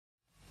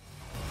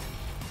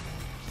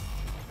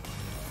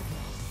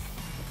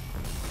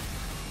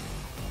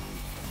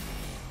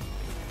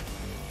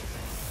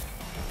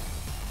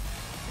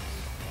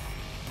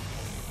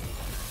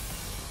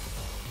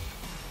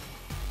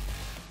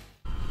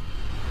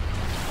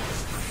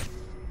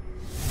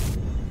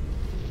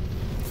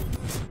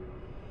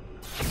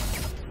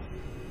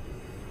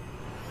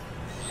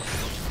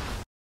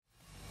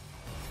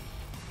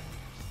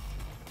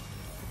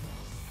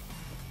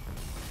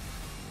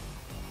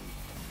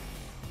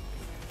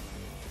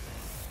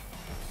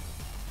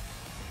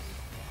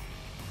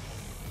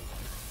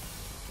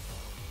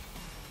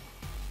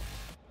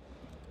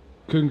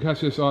KUGAN,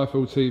 CASSIUS,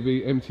 IFL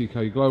TV,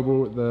 MTK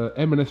Global at the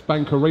M&S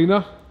Bank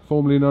Arena,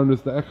 formerly known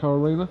as the Echo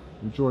Arena.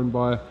 I'm joined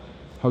by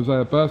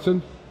Hosea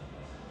Burton.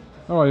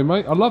 How are you,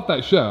 mate? I love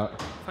that shirt.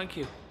 Thank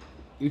you.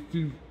 If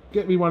you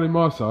get me one in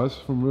my size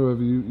from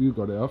whoever you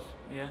got it off.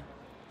 Yeah,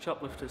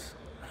 shoplifters.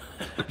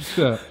 Good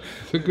shirt.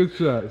 It's a good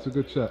shirt. It's a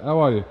good shirt. How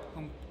are you?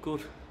 I'm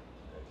good.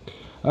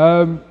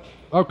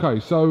 Okay,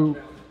 so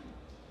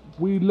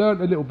we learnt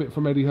a little bit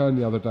from Eddie Hearn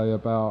the other day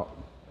about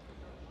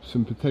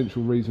some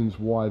potential reasons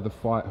why the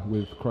fight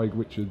with Craig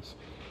Richards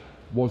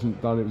wasn't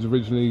done. It was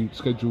originally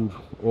scheduled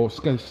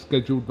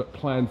but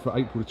planned for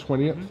April the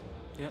 20th.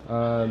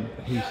 Yeah.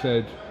 He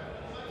said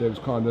there was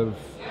kind of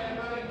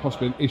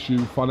possibly an issue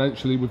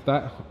financially with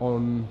that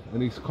and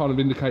he's kind of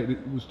indicated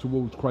it was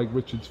towards Craig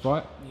Richards'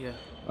 fight. Yeah.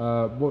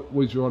 What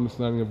was your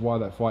understanding of why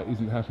that fight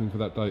isn't happening for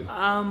that date?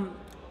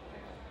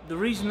 The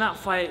reason that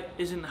fight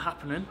isn't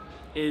happening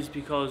is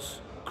because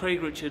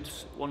Craig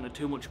Richards wanted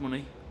too much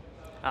money.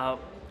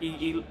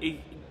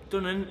 He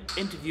done an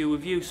interview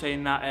with you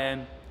saying that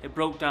it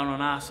broke down on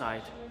our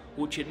side,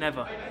 which it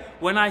never.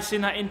 When I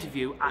seen that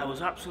interview, I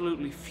was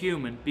absolutely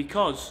fuming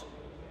because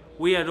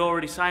we had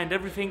already signed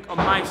everything on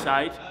my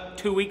side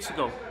 2 weeks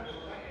ago.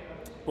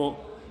 But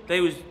they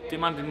was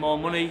demanding more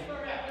money.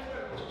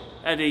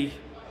 Eddie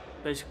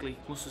basically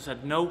must have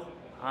said no,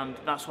 and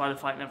that's why the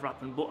fight never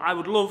happened. But I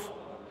would love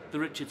the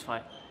Richards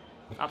fight.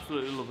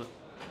 Absolutely love it.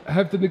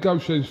 Have the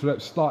negotiations for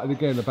that started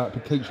again about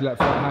potentially that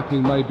fight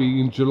happening maybe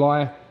in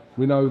July?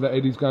 We know that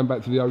Eddie's going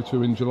back to the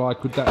O2 in July.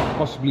 Could that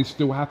possibly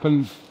still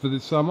happen for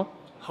this summer?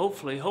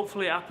 Hopefully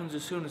it happens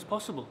as soon as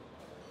possible.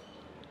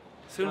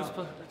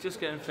 Just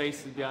getting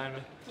faces behind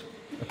me.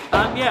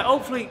 Yeah,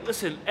 hopefully,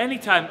 listen,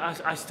 anytime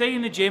I stay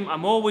in the gym,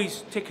 I'm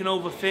always ticking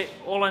over fit.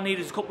 All I need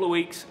is a couple of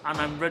weeks and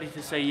I'm ready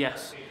to say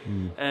yes.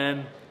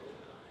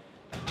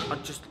 I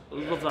just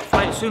love that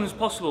fight as soon as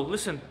possible.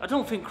 Listen, I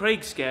don't think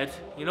Craig's scared,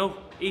 you know,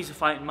 he's a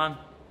fighting man.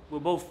 We're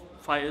both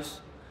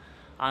fighters.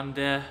 And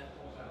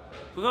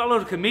we've got a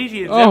lot of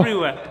comedians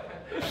everywhere.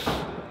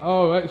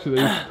 Oh,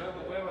 actually,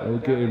 I'll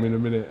get him in a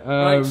minute.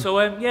 Right, so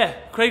yeah,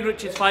 Craig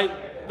Richards fight,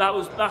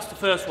 that's the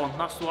first one.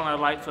 That's the one I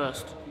like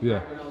first.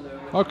 Yeah.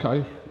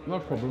 Okay, no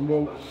problem.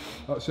 Well,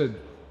 like I said,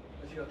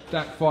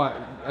 that fight,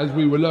 as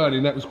we were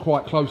learning, that was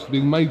quite close to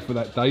being made for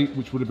that date,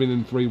 which would have been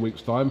in 3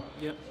 weeks' time.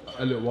 Yep.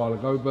 A little while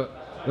ago, but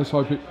let's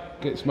hope it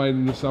gets made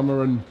in the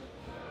summer and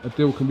a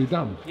deal can be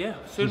done. Yeah,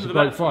 sooner the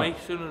better for me,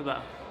 sooner the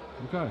better.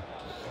 Okay.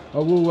 I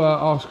will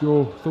ask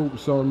your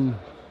thoughts on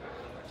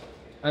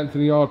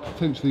Anthony Yarde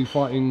potentially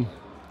fighting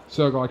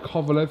Sergei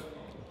Kovalev.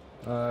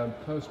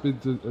 Purse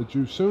bids are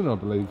due soon, I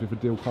believe, if a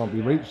deal can't be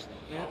reached.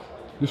 Yeah.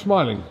 You're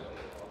smiling.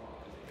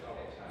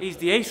 He's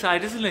the A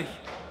side, isn't he?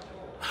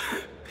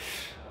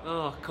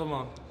 Oh, come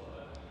on.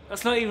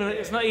 That's not even.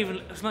 It's not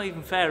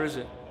even fair, is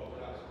it?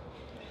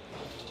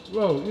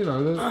 Well, you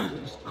know,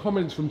 there's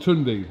comments from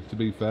Tunde, to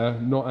be fair,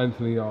 not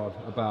Anthony Yarde,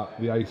 about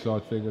the A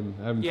side thing and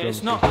having. Yeah,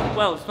 it's not.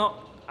 Well, it's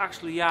not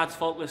actually Yarde's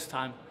fault this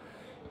time.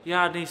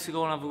 Yarde needs to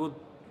go and have a good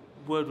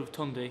word with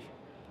Tunde.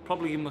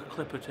 Probably give him a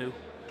clip or two,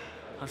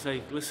 and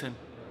say, "Listen,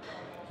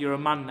 you're a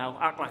man now.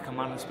 Act like a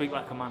man and speak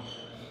like a man."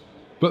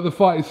 But the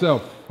fight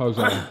itself,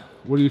 Jose,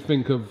 what do you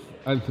think of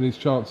Anthony's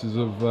chances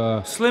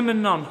of? Slim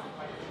and none.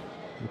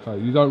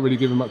 Okay, you don't really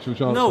give him much of a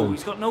chance. No, then.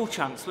 he's got no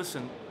chance.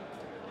 Listen,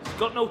 he's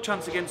got no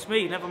chance against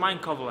me. Never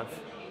mind Kovalev.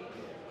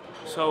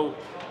 So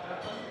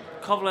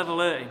Kovalev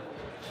alerting.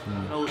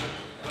 No,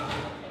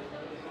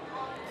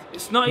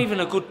 it's not even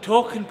a good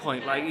talking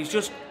point. Like, he's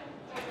just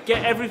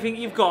get everything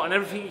you've got and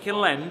everything you can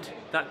lend.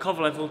 That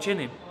Kovalev will chin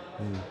him.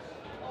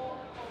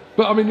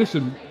 But I mean,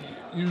 listen,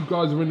 you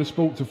guys are in the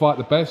sport to fight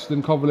the best,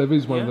 and Kovalev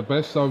is one of the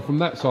best. So from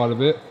that side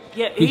of it,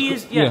 yeah, he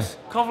is. Yes,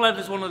 Kovalev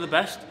is one of the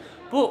best,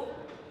 but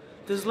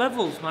there's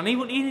levels, man. He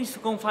needs to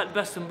go and fight the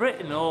best in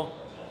Britain or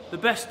the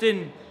best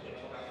in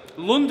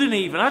London,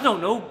 even. I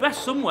don't know,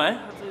 best somewhere.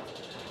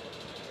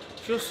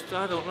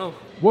 I don't know.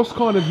 What's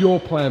kind of your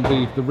plan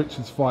B if the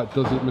Richards fight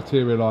doesn't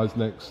materialise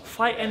next?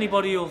 Fight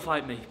anybody who'll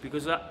fight me,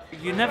 because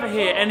you never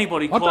hear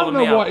anybody calling me out. I don't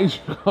know why you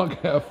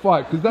can't get a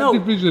fight, because that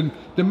division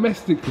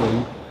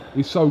domestically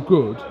is so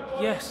good.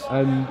 Yes.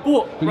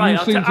 But right,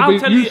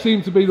 you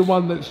seem to be the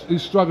one that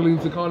is struggling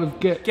to kind of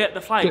get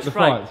the fights.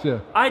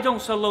 Yeah. I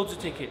don't sell loads of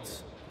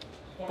tickets,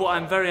 but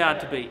I'm very hard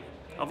to beat.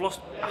 I've lost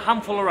a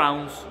handful of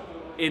rounds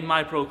in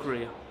my pro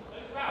career.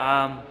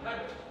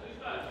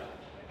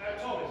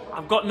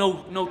 I've got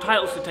no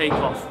titles to take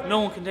off. No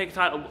one can take a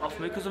title off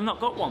me because I've not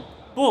got one.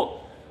 But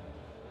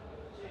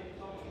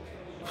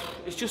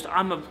it's just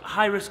I'm a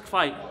high risk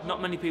fight.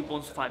 Not many people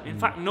want to fight me. In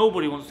fact,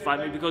 nobody wants to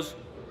fight me because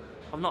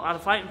I've not had a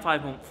fight in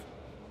 5 months.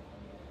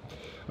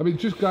 I mean,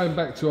 just going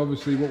back to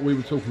obviously what we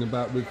were talking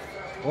about with,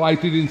 I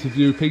did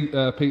interview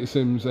Peter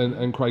Sims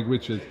and Craig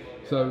Richards,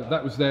 so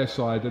that was their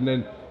side, and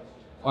then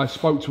I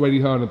spoke to Eddie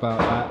Hearn about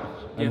that,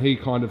 and he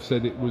kind of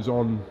said it was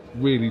on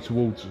really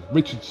towards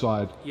Richard's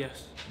side.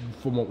 Yes.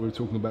 From what we were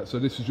talking about, so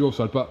this is your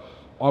side, but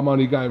I'm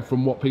only going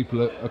from what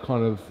people are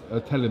kind of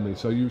telling me.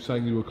 So you were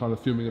saying you were kind of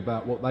fuming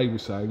about what they were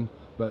saying,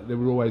 but there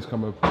would always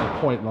come a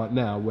point like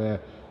now where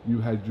you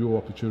had your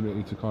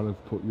opportunity to kind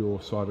of put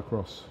your side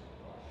across?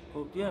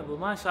 Well, yeah, well,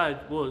 my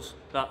side was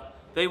that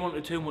they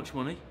wanted too much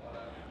money.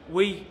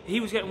 He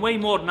was getting way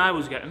more than I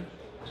was getting,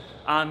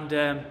 and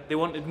they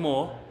wanted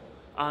more,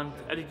 and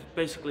Eddie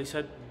basically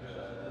said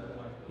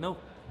no,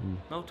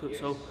 no to it.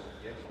 So,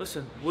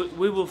 listen,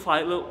 we will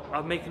fight. Look,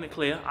 I'm making it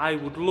clear. I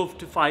would love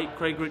to fight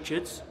Craig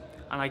Richards,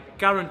 and I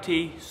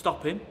guarantee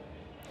stop him.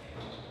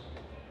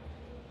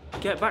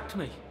 Get back to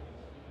me.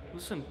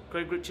 Listen,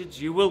 Craig Richards,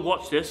 you will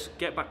watch this.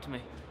 Get back to me.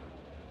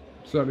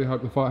 Certainly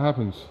hope the fight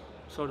happens.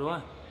 So do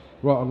I.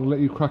 Right, I'm going to let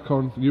you crack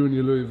on. You and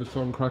your Louis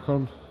Vuitton crack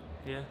on.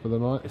 Yeah. For the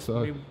night. It's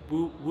So.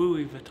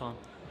 Louis Vuitton,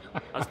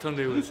 as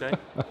Tunde would say.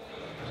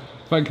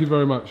 Thank you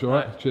very much, all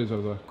right? Cheers,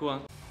 Jose. Go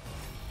on.